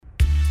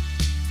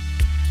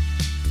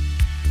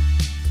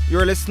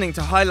You're listening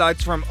to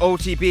highlights from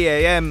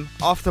OTBAM,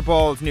 Off the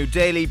Ball's new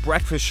daily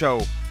breakfast show.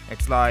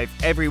 It's live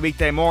every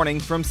weekday morning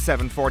from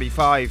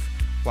 7:45.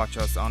 Watch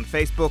us on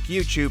Facebook,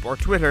 YouTube or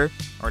Twitter,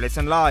 or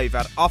listen live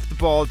at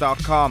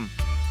offtheball.com.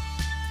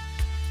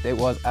 It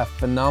was a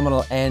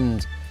phenomenal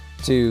end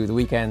to the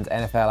weekend's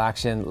NFL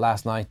action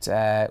last night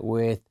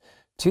with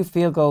 2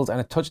 field goals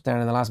and a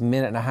touchdown in the last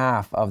minute and a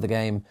half of the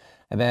game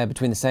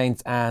between the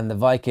Saints and the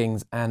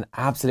Vikings, and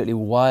absolutely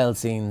wild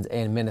scenes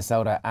in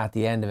Minnesota at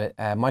the end of it.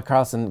 Mike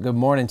Carlson, good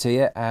morning to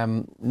you.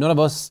 None of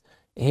us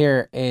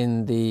here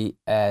in the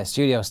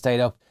studio stayed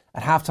up.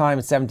 At halftime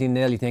at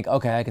 17-0, you think,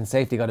 okay, I can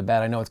safely go to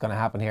bed. I know what's going to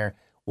happen here.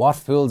 What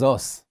fools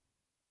us?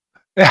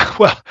 Yeah,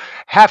 well,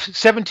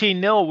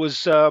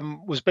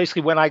 17-0 was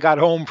basically when I got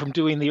home from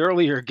doing the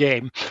earlier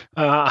game,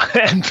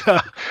 and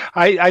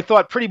I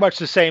thought pretty much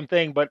the same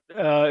thing. But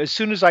as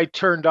soon as I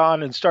turned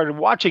on and started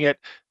watching it,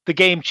 the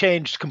game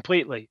changed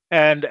completely,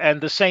 and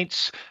the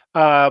Saints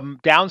down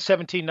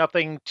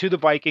 17-0 to the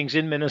Vikings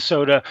in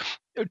Minnesota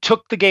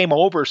took the game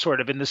over sort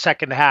of in the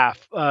second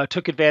half,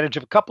 took advantage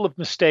of a couple of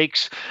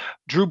mistakes.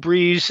 Drew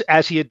Brees,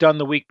 as he had done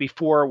the week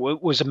before,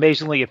 was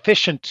amazingly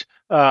efficient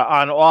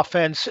on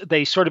offense.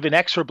 They sort of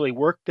inexorably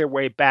worked their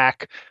way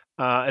back,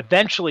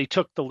 eventually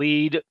took the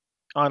lead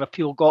on a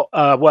field goal.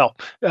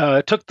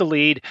 Took the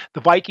lead.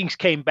 The Vikings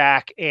came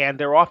back and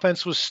their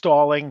offense was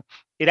stalling.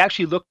 It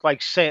actually looked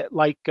like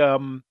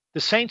the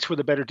Saints were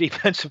the better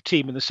defensive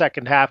team in the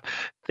second half.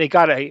 They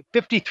got a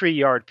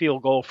 53-yard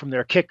field goal from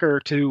their kicker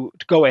to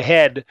go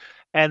ahead.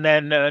 And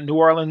then New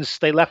Orleans,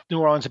 they left New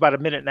Orleans about a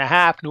minute and a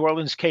half. New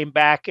Orleans came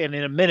back and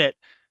in a minute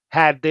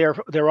had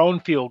their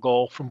own field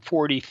goal from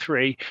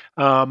 43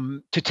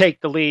 to take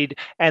the lead.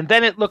 And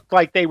then it looked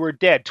like they were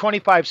dead.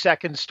 25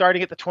 seconds,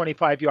 starting at the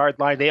 25-yard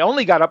line. They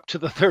only got up to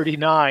the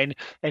 39.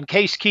 And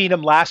Case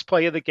Keenum, last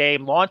play of the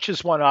game,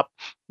 launches one up,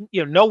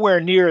 nowhere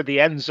near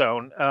the end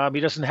zone. He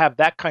doesn't have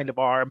that kind of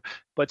arm.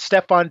 But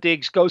Stephon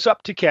Diggs goes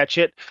up to catch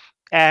it.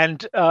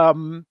 And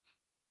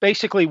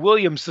basically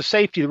Williams,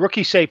 the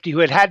rookie safety, who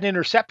had an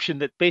interception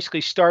that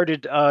basically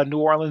started New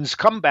Orleans'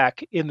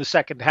 comeback in the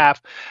second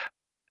half,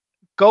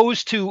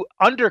 goes to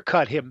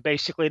undercut him,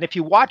 basically. And if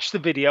you watch the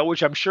video,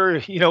 which I'm sure,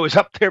 is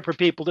up there for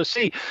people to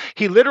see,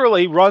 he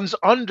literally runs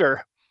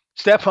under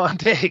Stephon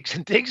Diggs,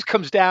 and Diggs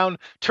comes down,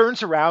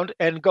 turns around,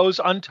 and goes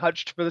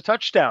untouched for the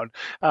touchdown,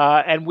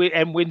 and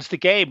wins the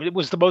game. It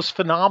was the most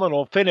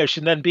phenomenal finish.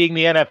 And then, being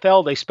the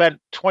NFL, they spent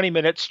 20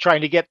 minutes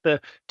trying to get the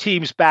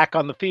teams back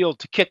on the field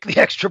to kick the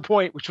extra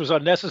point, which was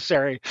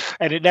unnecessary,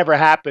 and it never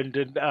happened.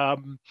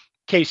 And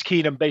Case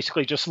Keenum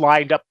basically just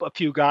lined up a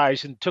few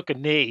guys and took a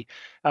knee,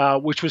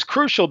 which was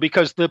crucial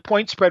because the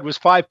point spread was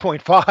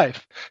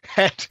 5.5,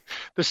 and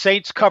the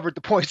Saints covered the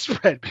point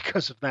spread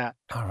because of that.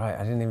 All right,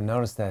 I didn't even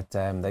notice that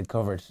they'd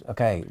covered.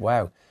 Okay,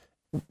 wow.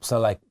 So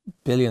like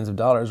billions of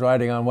dollars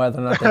riding on whether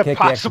or not they kick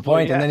the extra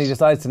point, yes. And then he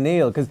decides to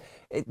kneel because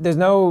there's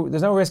no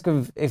risk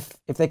of if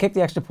they kick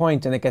the extra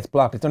point and it gets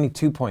blocked. It's only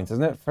 2 points,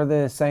 isn't it, for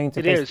the Saints?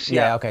 It is.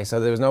 Yeah. Okay, so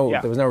there was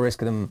no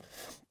risk of them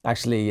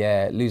actually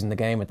losing the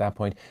game at that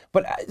point.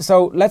 But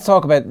so let's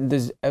talk about,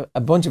 there's a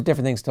bunch of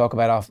different things to talk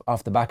about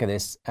off the back of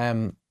this,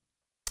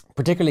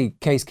 particularly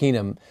Case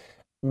Keenum.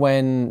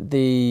 When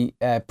the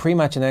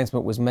pre-match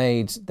announcement was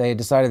made, they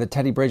decided that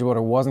Teddy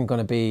Bridgewater wasn't going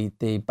to be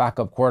the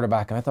backup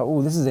quarterback, and I thought,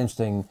 oh, this is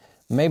interesting.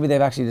 Maybe they've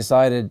actually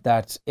decided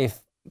that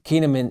if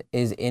Keenum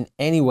is in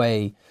any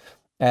way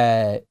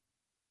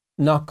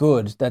not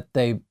good, that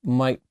they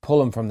might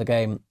pull him from the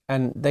game.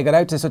 And they got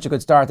out to such a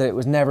good start that it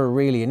was never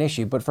really an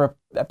issue. But for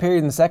a period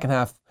in the second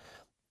half,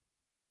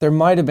 there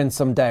might have been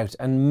some doubt.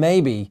 And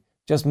maybe,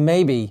 just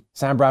maybe,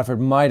 Sam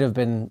Bradford might have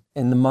been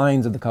in the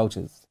minds of the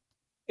coaches.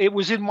 It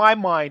was in my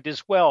mind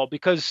as well,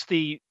 because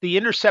the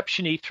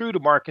interception he threw to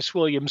Marcus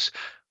Williams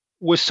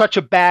was such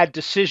a bad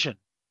decision.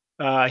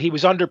 He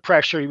was under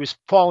pressure. He was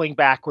falling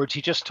backwards.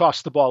 He just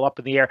tossed the ball up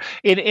in the air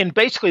in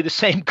basically the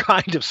same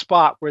kind of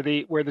spot where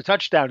the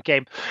touchdown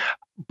came.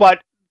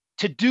 But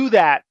to do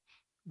that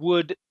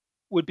would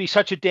be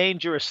such a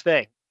dangerous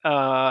thing,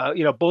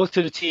 both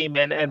to the team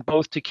and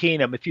both to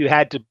Keenum. If you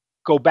had to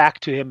go back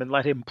to him and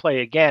let him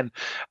play again,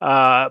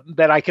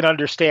 that I can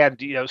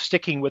understand,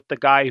 sticking with the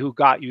guy who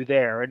got you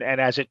there.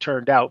 And as it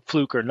turned out,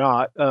 fluke or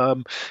not,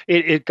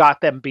 it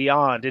got them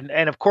beyond.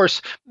 And of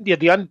course, the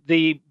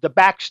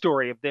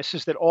backstory of this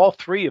is that all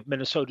 3 of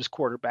Minnesota's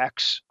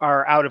quarterbacks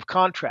are out of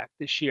contract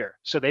this year.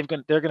 So they're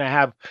going to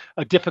have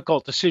a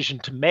difficult decision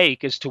to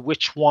make as to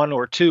which 1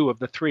 or 2 of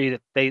the 3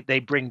 that they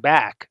bring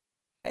back.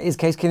 Is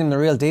Case Keenum the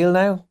real deal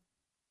now?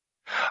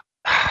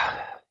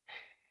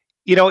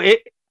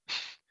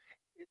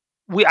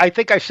 I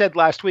think I said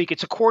last week,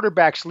 it's a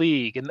quarterbacks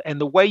league, and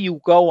the way you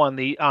go on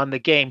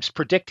the games,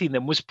 predicting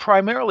them, was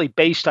primarily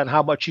based on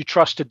how much you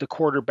trusted the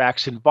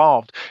quarterbacks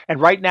involved. And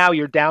right now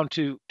you're down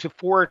to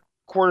 4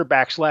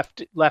 quarterbacks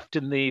left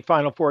in the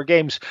final 4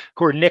 games,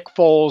 who are Nick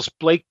Foles,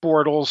 Blake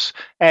Bortles,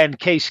 and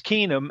Case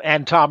Keenum,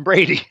 and Tom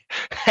Brady.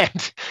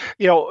 And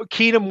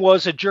Keenum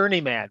was a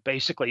journeyman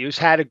basically. He's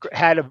had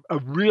a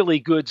really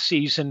good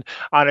season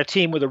on a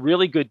team with a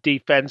really good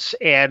defense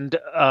and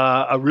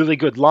a really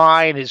good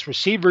line. His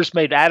receivers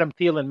Adam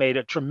Thielen made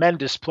a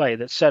tremendous play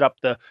that set up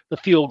the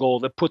field goal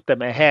that put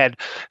them ahead.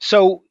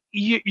 So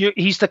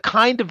he's the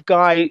kind of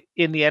guy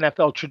in the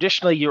NFL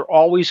traditionally you're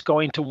always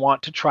going to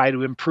want to try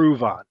to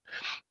improve on.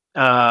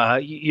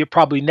 You're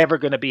probably never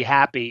going to be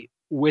happy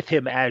with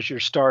him as your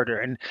starter.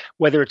 And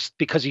whether it's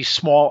because he's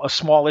a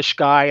smallish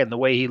guy and the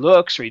way he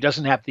looks, or he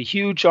doesn't have the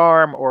huge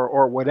arm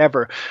or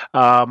whatever,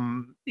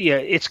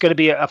 it's going to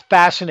be a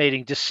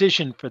fascinating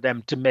decision for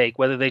them to make,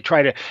 whether they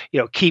try to,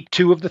 keep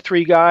 2 of the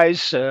 3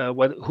 guys,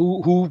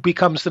 who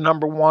becomes the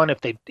number 1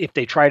 if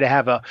they try to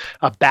have a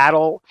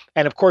battle.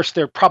 And of course,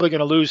 they're probably going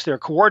to lose their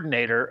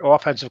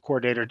offensive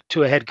coordinator,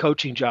 to a head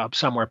coaching job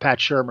somewhere, Pat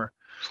Shurmur.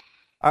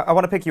 I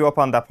want to pick you up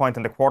on that point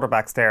on the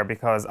quarterbacks there,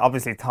 because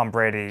obviously Tom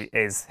Brady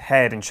is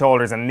head and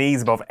shoulders and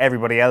knees above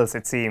everybody else,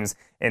 it seems,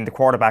 in the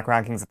quarterback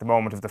rankings at the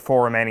moment of the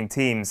 4 remaining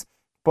teams.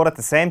 But at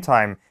the same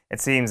time, it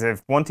seems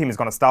if one team is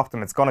going to stop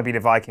them, it's going to be the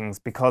Vikings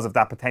because of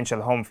that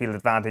potential home field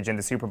advantage in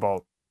the Super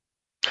Bowl.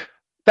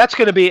 That's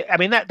going to be,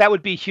 that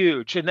would be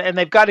huge. And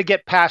they've got to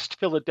get past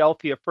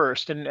Philadelphia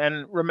first. And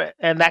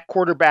that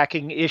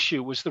quarterbacking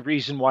issue was the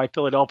reason why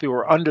Philadelphia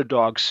were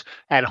underdogs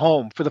at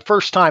home for the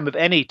first time of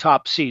any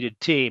top-seeded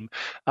team.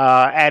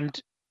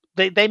 And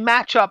they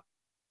match up.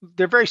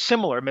 They're very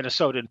similar,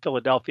 Minnesota and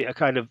Philadelphia,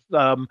 kind of,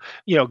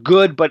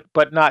 good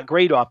but not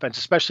great offense,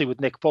 especially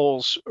with Nick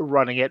Foles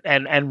running it,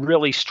 and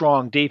really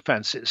strong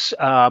defenses.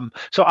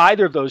 So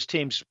either of those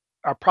teams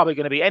are probably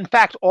going to be. In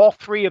fact, all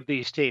 3 of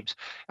these teams,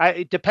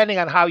 depending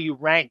on how you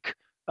rank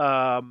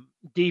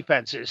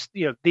defenses,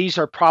 these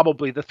are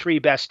probably the 3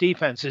 best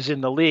defenses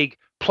in the league,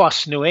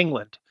 plus New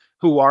England,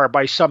 who are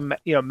by some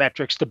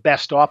metrics the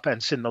best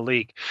offense in the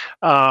league.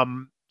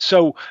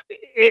 So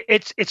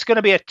it's going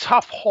to be a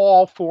tough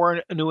haul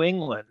for New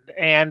England,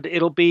 and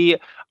it'll be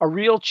a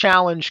real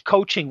challenge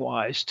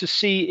coaching-wise to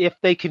see if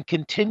they can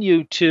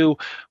continue to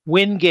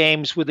win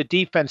games with a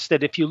defense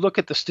that, if you look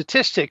at the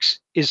statistics,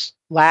 is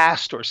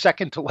last or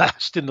second to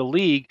last in the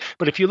league.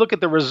 But if you look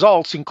at the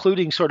results,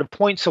 including sort of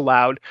points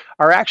allowed,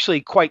 are actually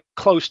quite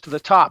close to the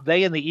top.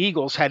 They and the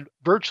Eagles had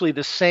virtually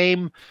the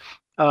same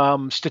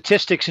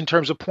statistics in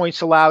terms of points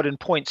allowed and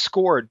points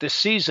scored this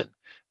season.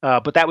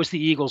 But that was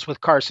the Eagles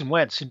with Carson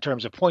Wentz in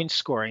terms of points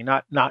scoring,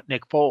 not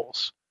Nick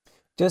Foles.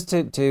 Just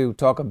to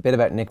talk a bit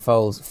about Nick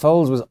Foles.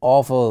 Foles was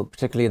awful,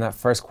 particularly in that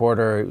first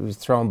quarter. He was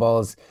throwing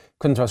balls,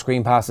 couldn't throw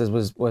screen passes,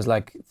 was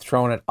like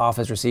throwing it off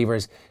his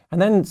receivers. And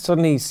then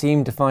suddenly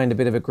seemed to find a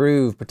bit of a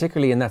groove,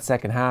 particularly in that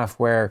second half,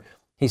 where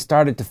he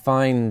started to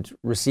find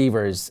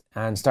receivers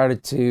and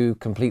started to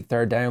complete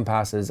third down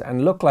passes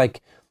and look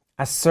like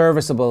a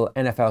serviceable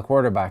NFL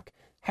quarterback.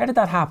 How did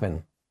that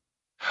happen?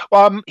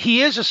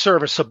 He is a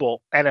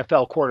serviceable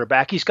NFL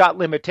quarterback. He's got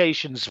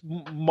limitations.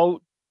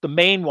 The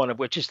main one of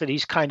which is that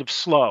he's kind of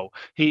slow.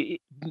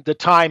 The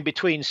time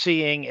between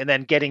seeing and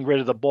then getting rid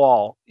of the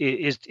ball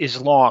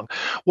is long.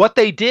 What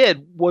they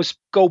did was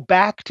go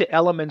back to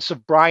elements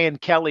of Brian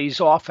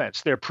Kelly's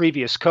offense, their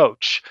previous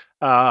coach,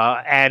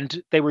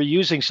 and they were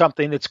using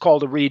something that's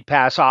called a read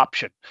pass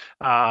option.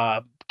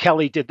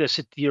 Kelly did this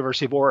at the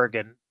University of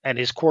Oregon, and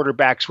his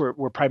quarterbacks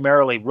were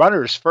primarily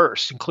runners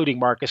first, including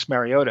Marcus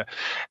Mariota.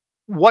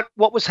 What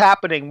was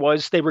happening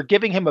was they were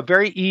giving him a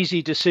very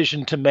easy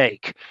decision to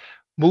make.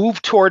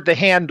 Move toward the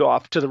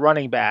handoff to the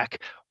running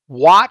back.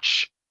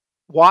 Watch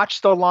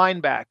the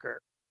linebacker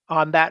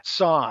on that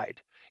side.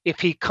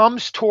 If he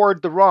comes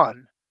toward the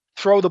run,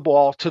 throw the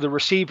ball to the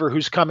receiver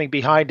who's coming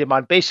behind him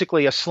on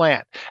basically a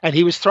slant. And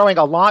he was throwing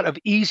a lot of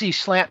easy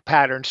slant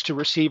patterns to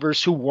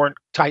receivers who weren't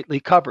tightly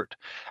covered.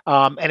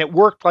 And it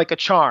worked like a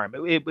charm.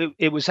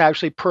 It was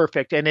actually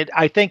perfect. And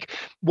I think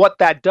what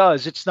that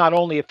does, it's not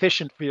only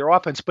efficient for your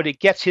offense, but it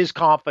gets his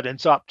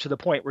confidence up to the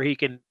point where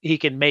he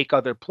can make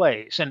other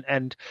plays.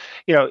 And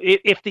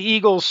if the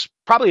Eagles,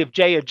 probably if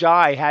Jay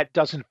Ajayi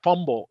doesn't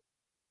fumble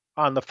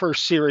on the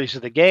first series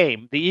of the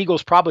game, the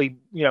Eagles probably,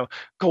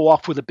 go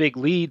off with a big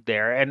lead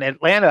there. And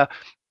Atlanta,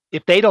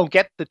 if they don't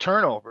get the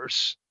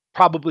turnovers,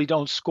 probably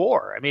don't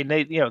score. I mean,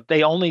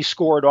 they only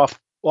scored off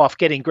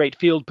getting great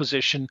field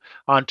position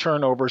on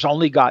turnovers,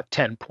 only got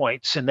 10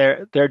 points, and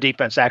their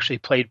defense actually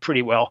played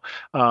pretty well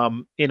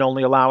in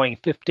only allowing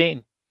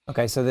 15.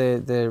 Okay, so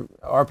the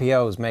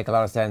RPOs make a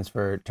lot of sense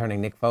for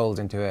turning Nick Foles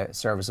into a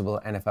serviceable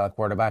NFL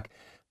quarterback.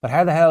 But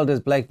how the hell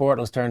does Blake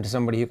Bortles turn to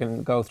somebody who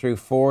can go through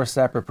 4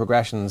 separate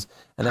progressions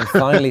and then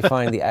finally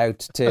find the out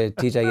to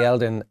TJ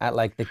Yeldon at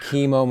like the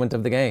key moment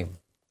of the game?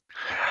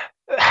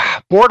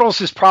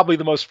 Bortles is probably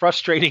the most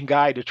frustrating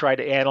guy to try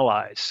to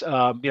analyze.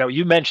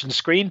 You mentioned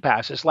screen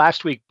passes.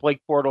 Last week,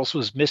 Blake Bortles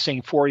was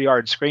missing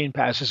 4-yard screen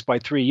passes by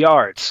 3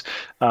 yards,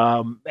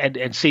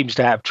 and seems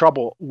to have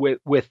trouble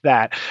with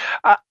that.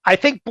 I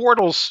think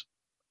Bortles,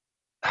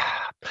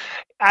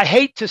 I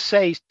hate to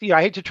say,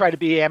 I hate to try to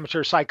be an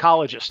amateur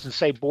psychologist and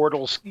say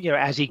Bortles,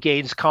 as he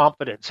gains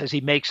confidence, as he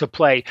makes a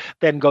play,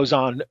 then goes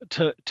on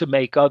to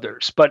make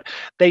others. But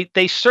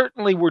they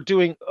certainly were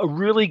doing a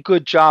really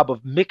good job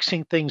of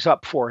mixing things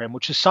up for him,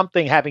 which is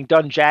something, having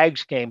done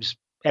Jags games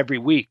every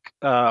week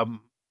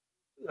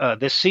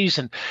this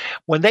season.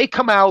 When they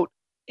come out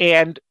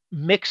and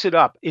mix it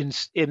up,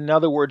 in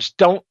other words,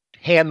 don't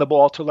hand the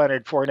ball to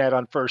Leonard Fournette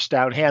on first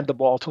down, hand the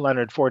ball to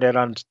Leonard Fournette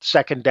on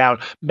second down,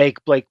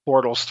 make Blake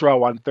Bortles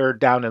throw on third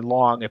down and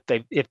long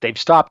if they've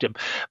stopped him.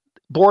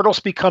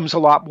 Bortles becomes a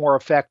lot more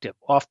effective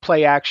off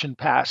play action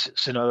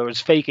passes. In other words,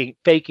 faking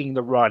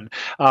the run.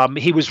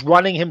 He was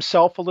running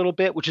himself a little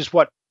bit, which is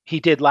what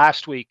he did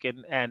last week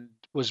and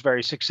was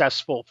very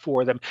successful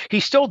for them. He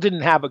still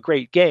didn't have a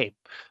great game,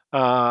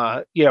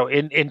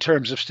 in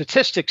terms of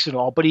statistics and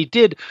all, but he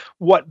did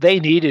what they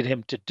needed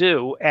him to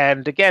do.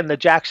 And again, the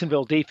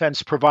Jacksonville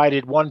defense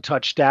provided one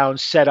touchdown,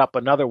 set up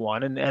another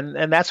one,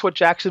 and that's what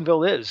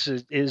Jacksonville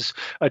is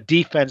a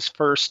defense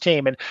first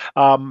team. And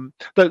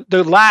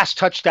the last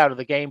touchdown of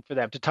the game for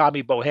them, to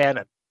Tommy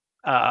Bohannon,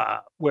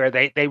 where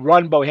they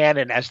run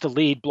Bohannon as the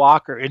lead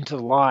blocker into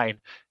the line,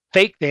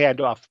 fake the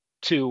handoff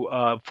to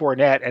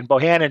Fournette, and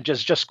Bohannon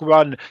just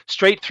run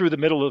straight through the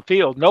middle of the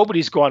field.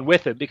 Nobody's gone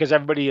with him because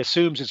everybody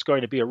assumes it's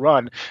going to be a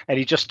run, and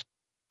he just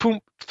threw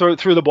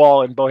the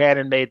ball, and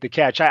Bohannon made the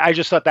catch. I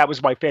just thought that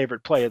was my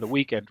favorite play of the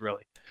weekend,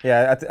 really.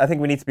 Yeah, I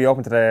think we need to be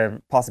open to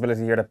the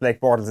possibility here that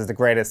Blake Bortles is the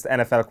greatest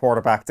NFL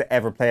quarterback to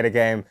ever play the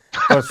game.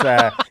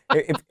 But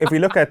if we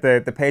look at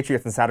the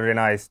Patriots on Saturday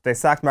night, they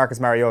sacked Marcus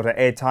Mariota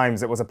 8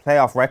 times. It was a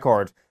playoff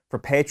record for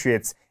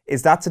Patriots.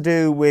 Is that to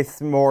do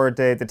with more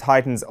the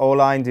Titans'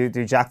 O-line? Do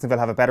Jacksonville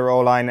have a better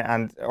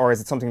O-line, or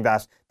is it something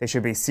that they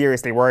should be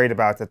seriously worried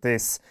about, that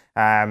this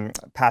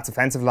Pats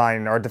offensive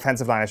line, or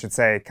defensive line I should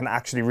say, can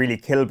actually really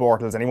kill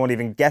Bortles and he won't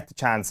even get the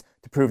chance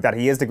to prove that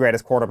he is the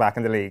greatest quarterback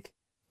in the league?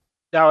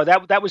 No,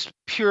 that was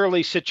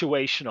purely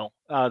situational.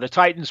 The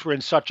Titans were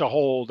in such a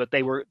hole that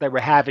they were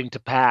having to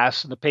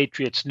pass, and the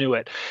Patriots knew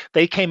it.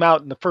 They came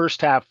out in the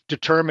first half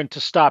determined to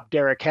stop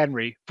Derrick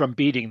Henry from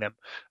beating them.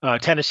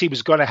 Tennessee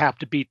was going to have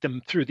to beat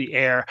them through the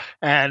air,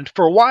 and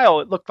for a while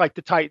it looked like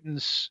the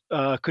Titans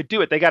could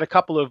do it. They got a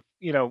couple of,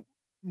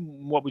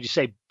 what would you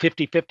say,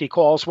 50-50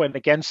 calls went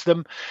against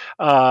them.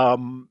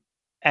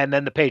 And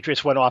then the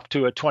Patriots went off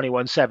to a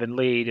 21-7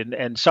 lead,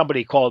 and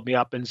somebody called me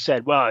up and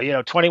said, well,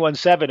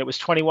 21-7, it was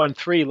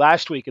 21-3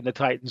 last week and the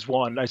Titans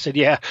won. I said,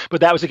 yeah,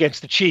 but that was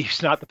against the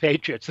Chiefs, not the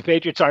Patriots. The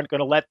Patriots aren't going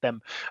to let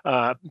them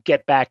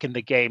get back in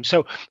the game.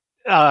 So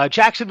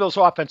Jacksonville's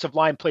offensive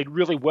line played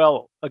really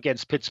well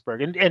against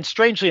Pittsburgh, and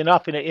strangely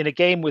enough, in a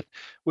game with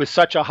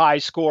such a high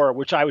score,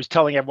 which I was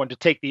telling everyone to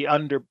take the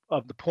under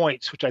of the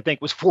points, which I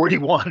think was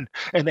 41,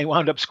 and they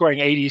wound up scoring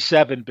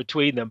 87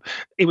 between them.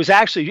 It was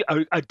actually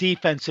a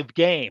defensive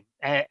game,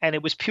 and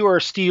it was pure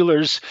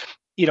Steelers.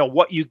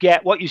 What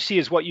you see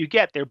is what you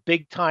get. They're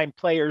big time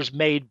players,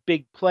 made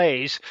big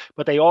plays,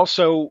 but they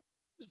also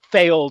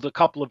failed a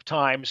couple of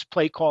times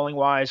play calling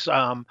wise.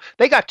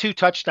 They got 2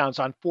 touchdowns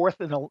on 4th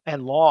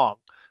and long,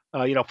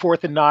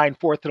 4th and 9,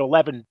 4th and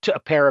 11, to a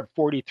pair of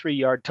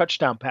 43-yard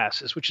touchdown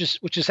passes, which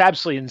is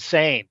absolutely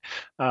insane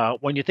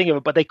when you think of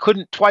it. But they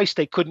couldn't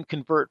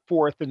convert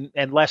 4th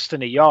and less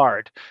than a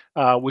yard,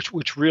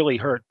 which really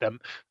hurt them.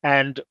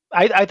 And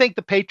I think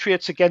the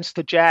Patriots against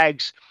the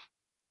Jags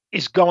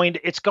it's going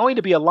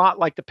to be a lot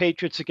like the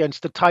Patriots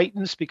against the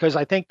Titans, because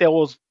I think they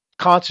will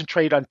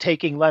concentrate on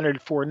taking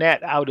Leonard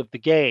Fournette out of the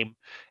game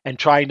and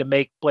trying to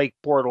make Blake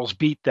Bortles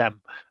beat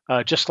them,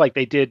 just like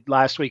they did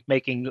last week,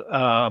 making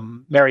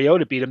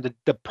Mariota beat him.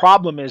 The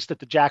problem is that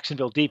the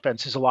Jacksonville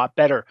defense is a lot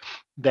better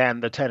than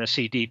the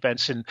Tennessee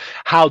defense, and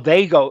how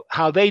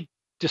they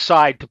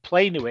decide to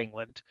play New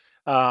England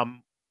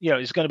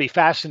is going to be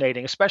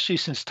fascinating, especially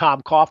since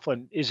Tom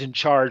Coughlin is in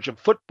charge of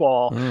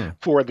football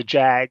for the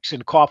Jags.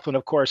 And Coughlin,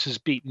 of course, has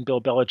beaten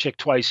Bill Belichick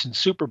twice in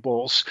Super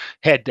Bowls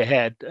head to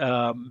head,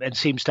 and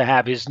seems to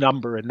have his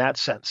number in that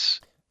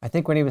sense. I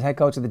think when he was head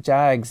coach of the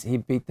Jags, he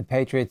beat the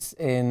Patriots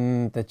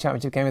in the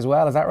championship game as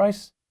well. Is that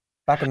right?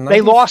 Back in the 90s?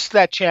 They lost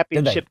that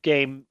championship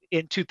game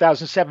in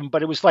 2007,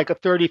 but it was like a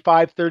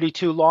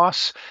 35-32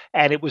 loss.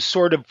 And it was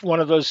sort of one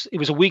of those, it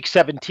was a week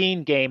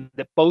 17 game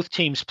that both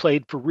teams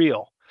played for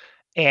real.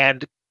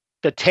 And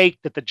the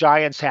take that the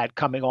Giants had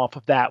coming off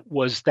of that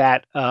was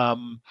that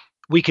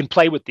we can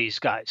play with these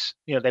guys.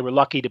 They were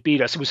lucky to beat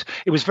us.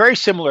 It was very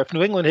similar. If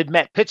New England had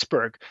met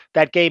Pittsburgh,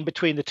 that game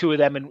between the two of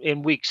them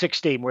in week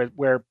 16,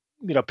 where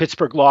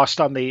Pittsburgh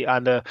lost on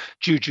the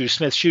Juju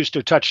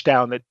Smith-Schuster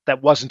touchdown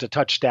that wasn't a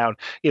touchdown.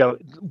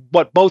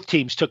 What both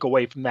teams took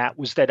away from that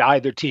was that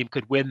either team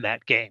could win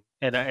that game.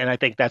 And I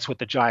think that's what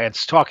the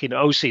Giants, talking to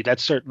OC,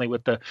 that's certainly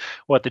what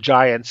the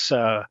Giants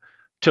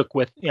took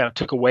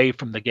away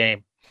from the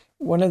game.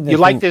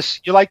 Like this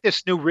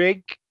new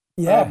rig?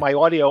 Yeah. My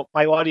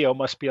audio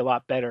must be a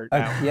lot better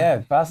now. Yeah,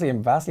 vastly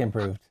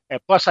improved. And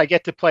plus, I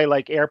get to play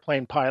like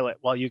airplane pilot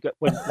once you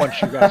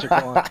guys are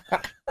gone.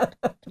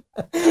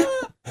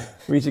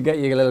 We should get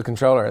you a little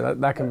controller.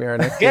 That can be our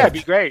next. Yeah, it'd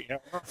be great.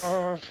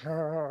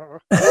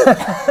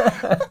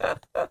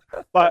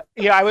 But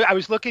yeah, I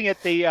was looking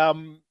at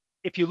the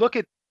if you look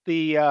at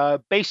the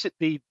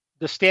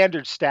the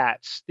standard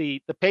stats,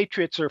 the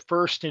Patriots are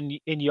first in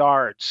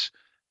yards,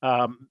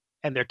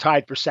 and they're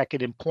tied for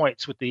second in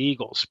points with the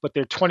Eagles, but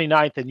they're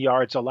 29th in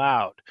yards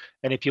allowed.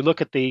 And if you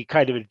look at the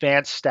kind of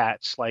advanced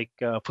stats like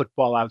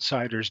Football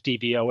Outsiders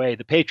DVOA,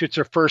 the Patriots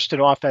are first in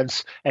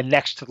offense and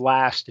next to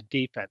last in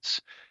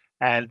defense.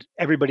 And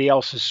everybody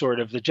else is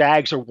sort of, the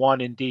Jags are 1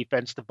 in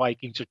defense, the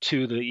Vikings are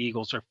 2, the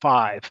Eagles are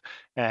 5.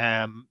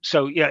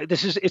 So yeah,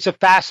 it's a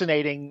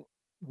fascinating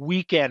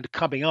weekend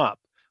coming up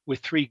with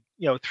three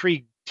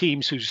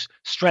teams whose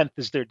strength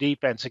is their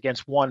defense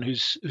against one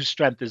whose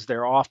strength is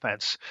their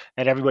offense,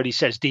 and everybody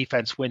says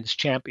defense wins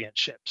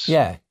championships.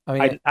 Yeah, I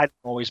mean, I don't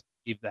always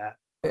believe that.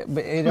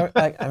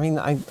 But I mean,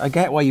 I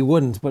get why you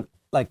wouldn't, but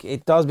like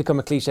it does become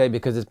a cliche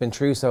because it's been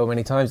true so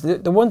many times.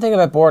 The one thing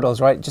about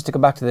Bortles, right, just to go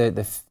back to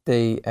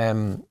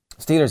the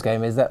Steelers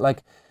game, is that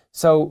like,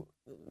 so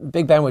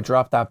Big Ben would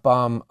drop that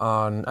bomb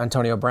on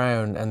Antonio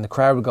Brown and the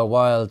crowd would go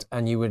wild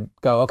and you would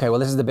go, okay, well,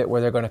 this is the bit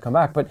where they're going to come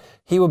back. But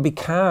he would be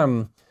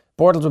calm.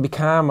 Bortles would be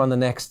calm on the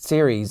next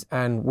series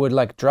and would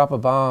like drop a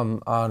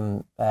bomb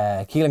on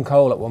Keelan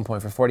Cole at one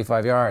point for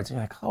 45 yards. You're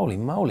like, holy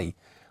moly.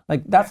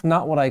 Like, that's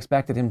not what I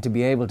expected him to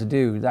be able to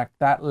do,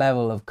 that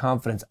level of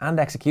confidence and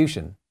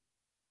execution.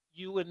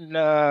 You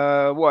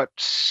and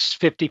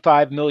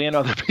 55 million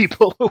other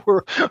people who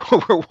were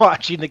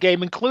watching the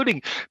game,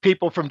 including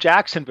people from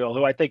Jacksonville,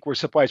 who I think were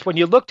surprised. When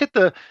you looked at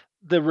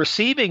the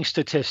receiving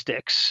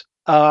statistics,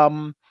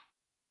 I'm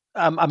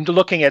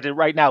looking at it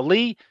right now.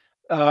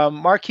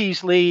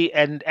 Marquise Lee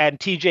and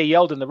TJ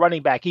Yeldon, the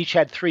running back, each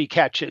had 3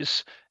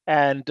 catches,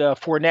 and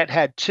Fournette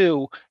had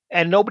 2.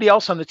 And nobody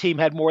else on the team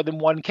had more than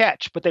 1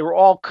 catch, but they were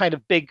all kind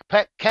of big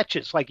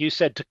catches, like you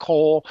said, to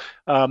Cole.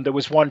 There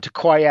was one to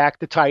Koyak,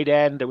 the tight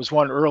end. There was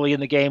one early in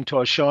the game to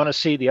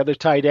O'Shaughnessy, the other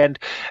tight end.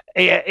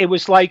 It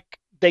was like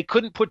they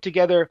couldn't put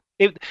together.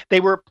 They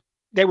were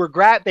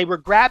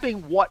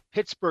grabbing what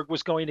Pittsburgh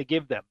was going to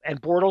give them,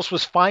 and Bortles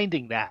was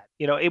finding that.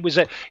 It was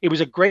a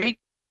great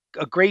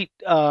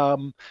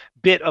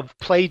bit of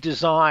play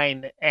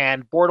design,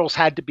 and Bortles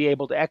had to be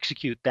able to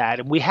execute that.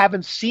 And we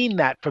haven't seen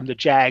that from the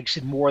Jags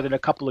in more than a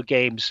couple of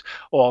games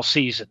all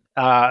season.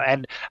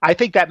 And I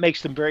think that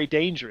makes them very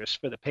dangerous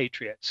for the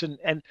Patriots.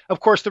 And of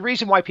course, the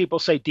reason why people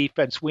say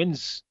defense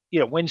wins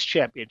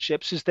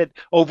championships is that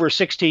over a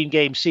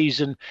 16-game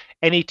season,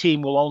 any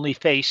team will only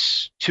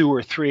face 2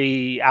 or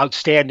 3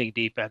 outstanding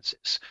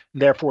defenses.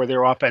 And therefore,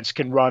 their offense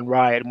can run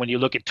riot. And when you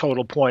look at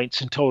total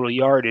points and total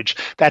yardage,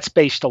 that's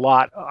based a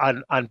lot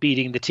on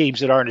beating the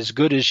teams that aren't as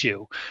good as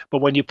you.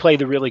 But when you play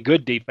the really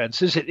good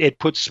defenses, it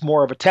puts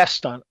more of a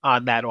test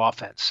on that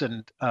offense.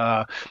 And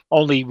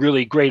only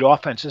really great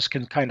offenses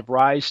can kind of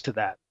rise to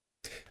that.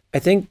 I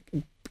think,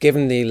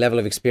 given the level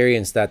of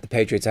experience that the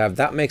Patriots have,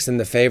 that makes them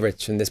the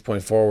favourites from this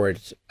point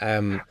forward,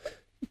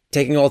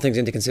 taking all things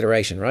into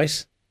consideration,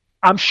 right?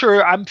 I'm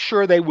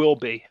sure they will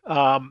be.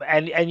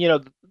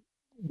 And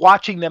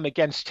watching them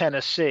against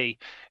Tennessee,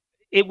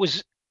 it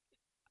was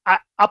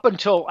up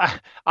until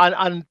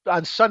on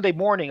Sunday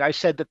morning, I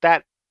said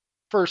that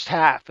first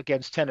half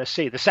against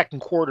Tennessee, the second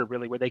quarter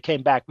really, where they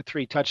came back with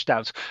 3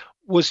 touchdowns,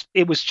 was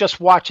just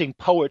watching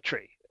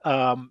poetry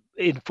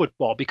in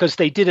football, because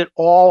they did it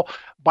all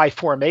by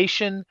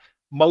formation,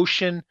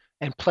 motion,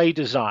 and play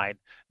design.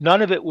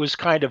 None of it was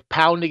kind of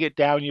pounding it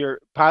down your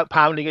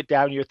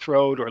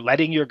throat, or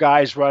letting your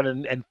guys run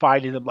and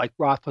finding them like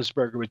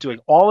Roethlisberger was doing.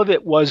 All of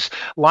it was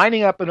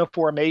lining up in a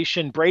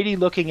formation, Brady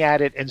looking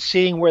at it and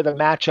seeing where the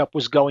matchup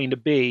was going to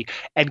be,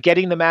 and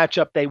getting the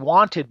matchup they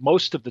wanted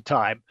most of the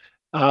time,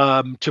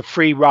 to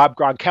free Rob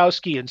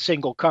Gronkowski in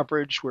single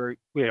coverage, where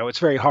it's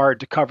very hard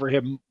to cover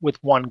him with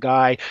one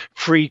guy.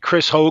 Free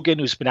Chris Hogan,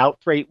 who's been out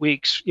for 8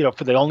 weeks,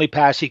 for the only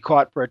pass he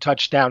caught for a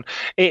touchdown.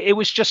 It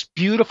was just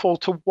beautiful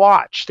to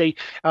watch.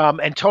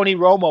 And Tony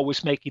Romo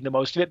was making the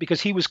most of it,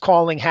 because he was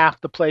calling half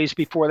the plays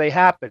before they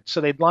happened.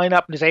 So they'd line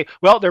up and say,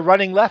 well, they're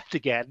running left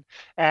again,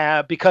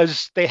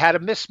 because they had a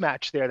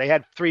mismatch there. They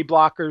had 3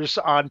 blockers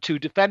on 2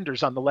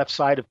 defenders on the left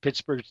side of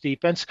Pittsburgh's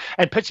defense,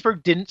 and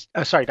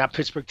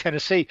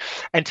Tennessee.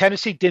 And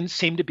Tennessee didn't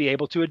seem to be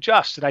able to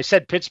adjust. And I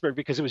said Pittsburgh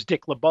because it was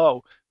Dick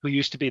LeBeau, who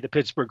used to be the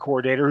Pittsburgh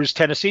coordinator, who's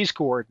Tennessee's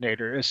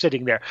coordinator, is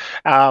sitting there.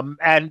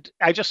 And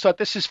I just thought,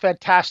 this is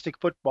fantastic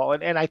football.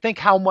 And I think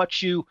how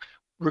much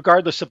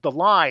regardless of the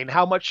line,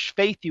 how much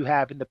faith you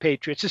have in the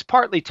Patriots is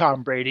partly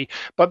Tom Brady,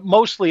 but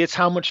mostly it's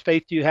how much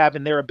faith you have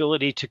in their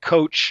ability to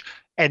coach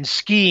and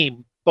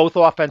scheme, both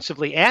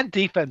offensively and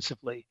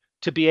defensively,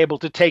 to be able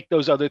to take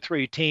those other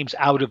 3 teams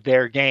out of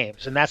their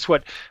games. And that's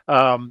what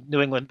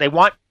New England, they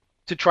want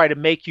to try to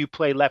make you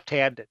play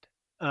left-handed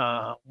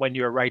when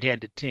you're a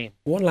right-handed team.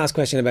 One last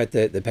question about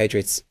the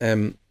Patriots.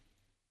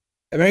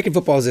 American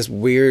football is this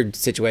weird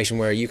situation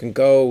where you can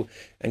go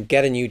and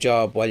get a new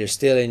job while you're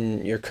still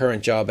in your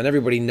current job, and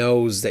everybody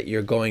knows that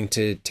you're going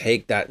to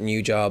take that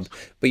new job,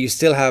 but you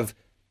still have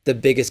the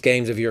biggest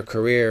games of your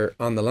career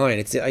on the line.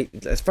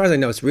 As far as I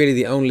know, it's really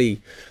the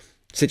only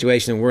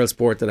situation in world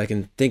sport that I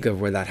can think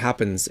of where that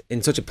happens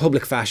in such a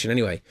public fashion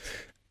anyway.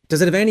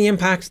 Does it have any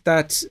impact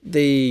that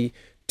the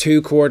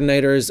two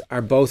coordinators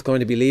are both going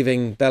to be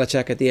leaving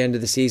Belichick at the end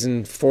of the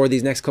season for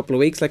these next couple of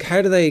weeks? Like,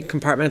 how do they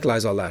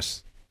compartmentalize all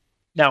that?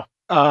 No.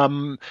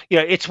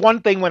 It's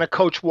one thing when a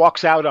coach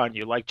walks out on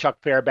you, like Chuck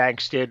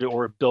Fairbanks did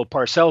or Bill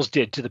Parcells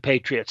did to the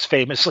Patriots,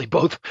 famously,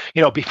 both,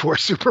 before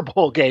Super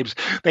Bowl games,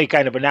 they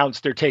kind of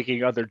announced they're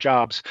taking other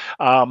jobs.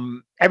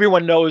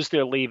 Everyone knows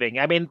they're leaving.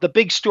 I mean, the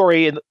big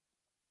story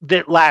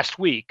that last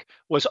week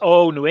was,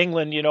 New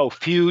England,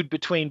 feud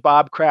between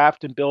Bob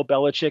Kraft and Bill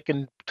Belichick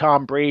and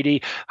Tom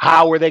Brady.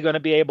 How are they going to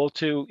be able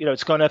to,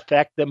 it's going to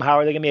affect them. How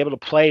are they going to be able to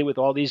play with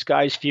all these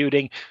guys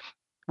feuding?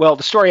 Well,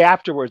 the story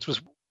afterwards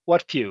was,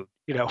 what feud?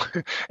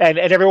 And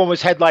everyone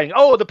was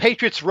headlining, the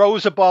Patriots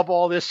rose above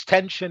all this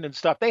tension and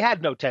stuff. They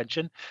had no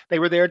tension. They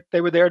were there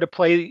to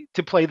play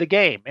the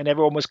game, and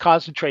everyone was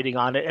concentrating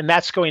on it. And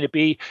that's going to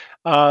be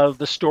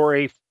the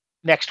story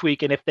next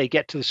week. And if they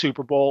get to the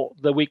Super Bowl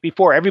the week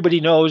before, everybody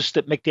knows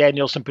that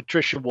McDaniels and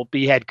Patricia will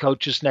be head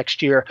coaches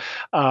next year.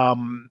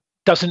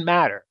 Doesn't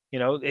matter.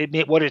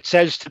 What it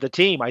says to the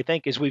team, I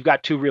think, is we've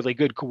got two really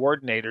good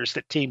coordinators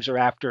that teams are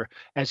after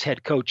as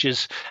head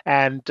coaches.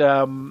 And,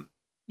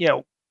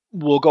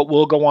 we'll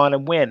go on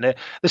and win.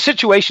 The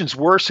situation's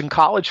worse in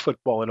college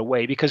football in a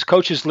way, because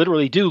coaches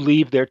literally do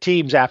leave their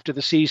teams after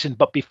the season,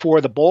 but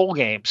before the bowl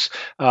games.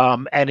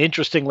 And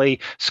interestingly,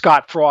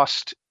 Scott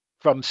Frost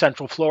from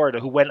Central Florida,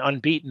 who went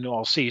unbeaten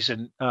all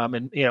season,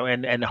 and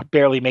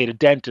barely made a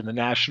dent in the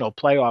national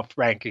playoff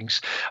rankings.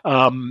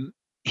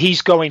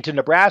 He's going to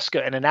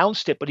Nebraska and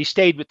announced it, but he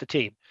stayed with the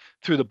team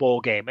through the bowl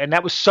game. And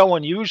that was so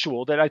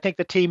unusual that I think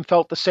the team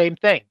felt the same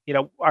thing.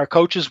 Our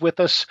coach is with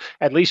us,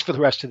 at least for the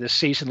rest of this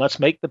season. Let's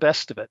make the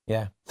best of it.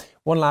 Yeah.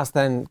 One last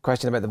then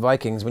question about the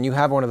Vikings. When you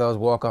have one of those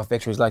walk-off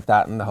victories like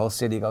that and the whole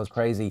city goes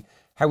crazy,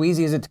 how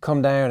easy is it to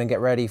come down and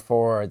get ready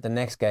for the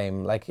next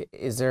game? Like,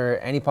 is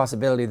there any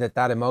possibility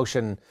that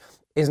emotion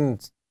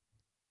isn't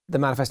the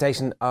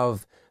manifestation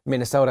of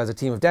Minnesota as a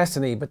team of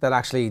destiny, but that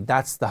actually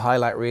that's the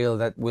highlight reel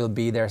that will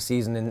be their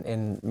season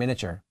in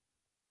miniature?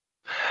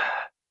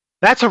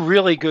 That's a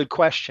really good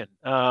question.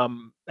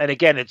 And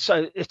again,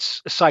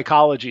 it's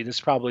psychology. This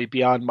is probably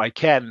beyond my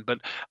ken, but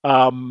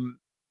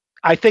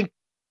I think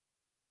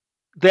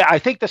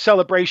the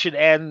celebration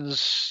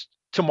ends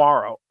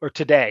tomorrow or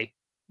today.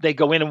 They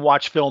go in and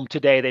watch film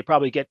today. They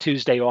probably get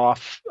Tuesday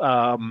off,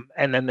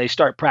 and then they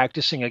start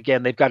practicing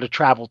again. They've got to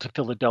travel to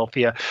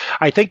Philadelphia.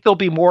 I think they'll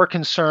be more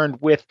concerned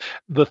with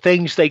the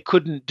things they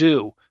couldn't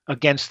do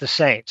against the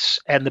Saints.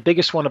 And the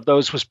biggest one of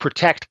those was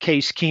protect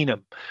Case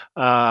Keenum.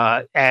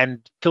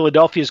 And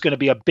Philadelphia is going to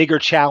be a bigger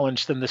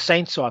challenge than the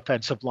Saints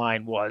offensive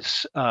line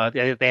was.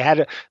 They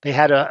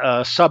had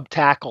a sub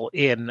tackle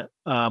in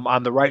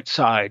on the right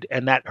side,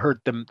 and that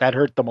hurt them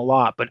a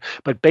lot.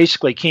 But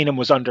basically Keenum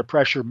was under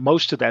pressure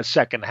most of that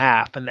second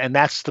half. And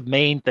that's the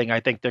main thing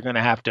I think they're going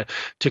to have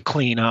to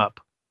clean up.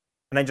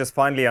 And then just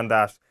finally on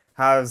that,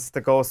 has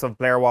the ghost of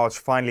Blair Walsh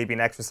finally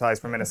been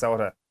exorcised from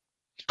Minnesota?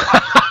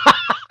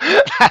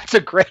 That's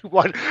a great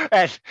one,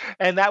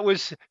 and that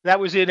was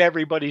in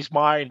everybody's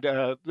mind.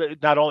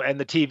 Not only, and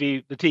the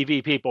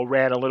TV people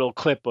ran a little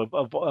clip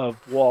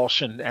of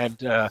Walsh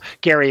and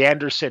Gary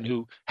Anderson,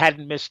 who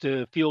hadn't missed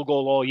a field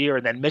goal all year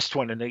and then missed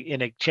one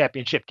in a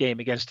championship game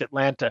against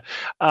Atlanta.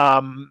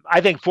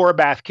 I think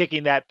Forbath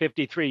kicking that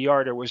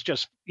 53-yarder was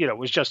just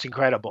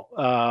incredible.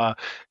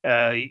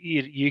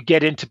 You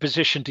get into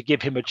position to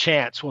give him a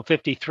chance. Well,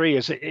 53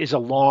 is a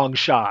long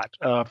shot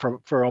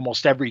for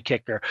almost every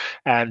kicker,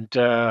 and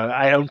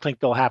I don't think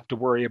they'll have to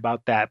worry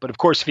about that. But of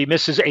course, if he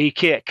misses a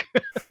kick,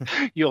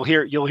 you'll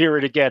hear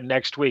it again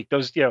next week.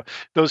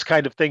 Those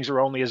kind of things are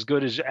only as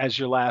good as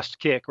your last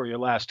kick or your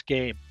last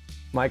game.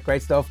 Mike,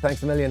 great stuff.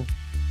 Thanks a million.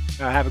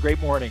 Have a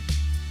great morning.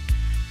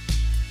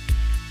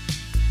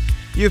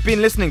 You've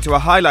been listening to a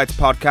highlights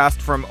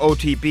podcast from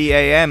OTB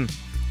AM.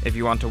 If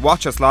you want to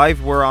watch us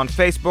live, we're on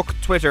Facebook,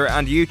 Twitter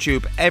and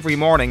YouTube every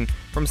morning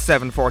from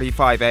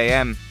 7:45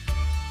 a.m.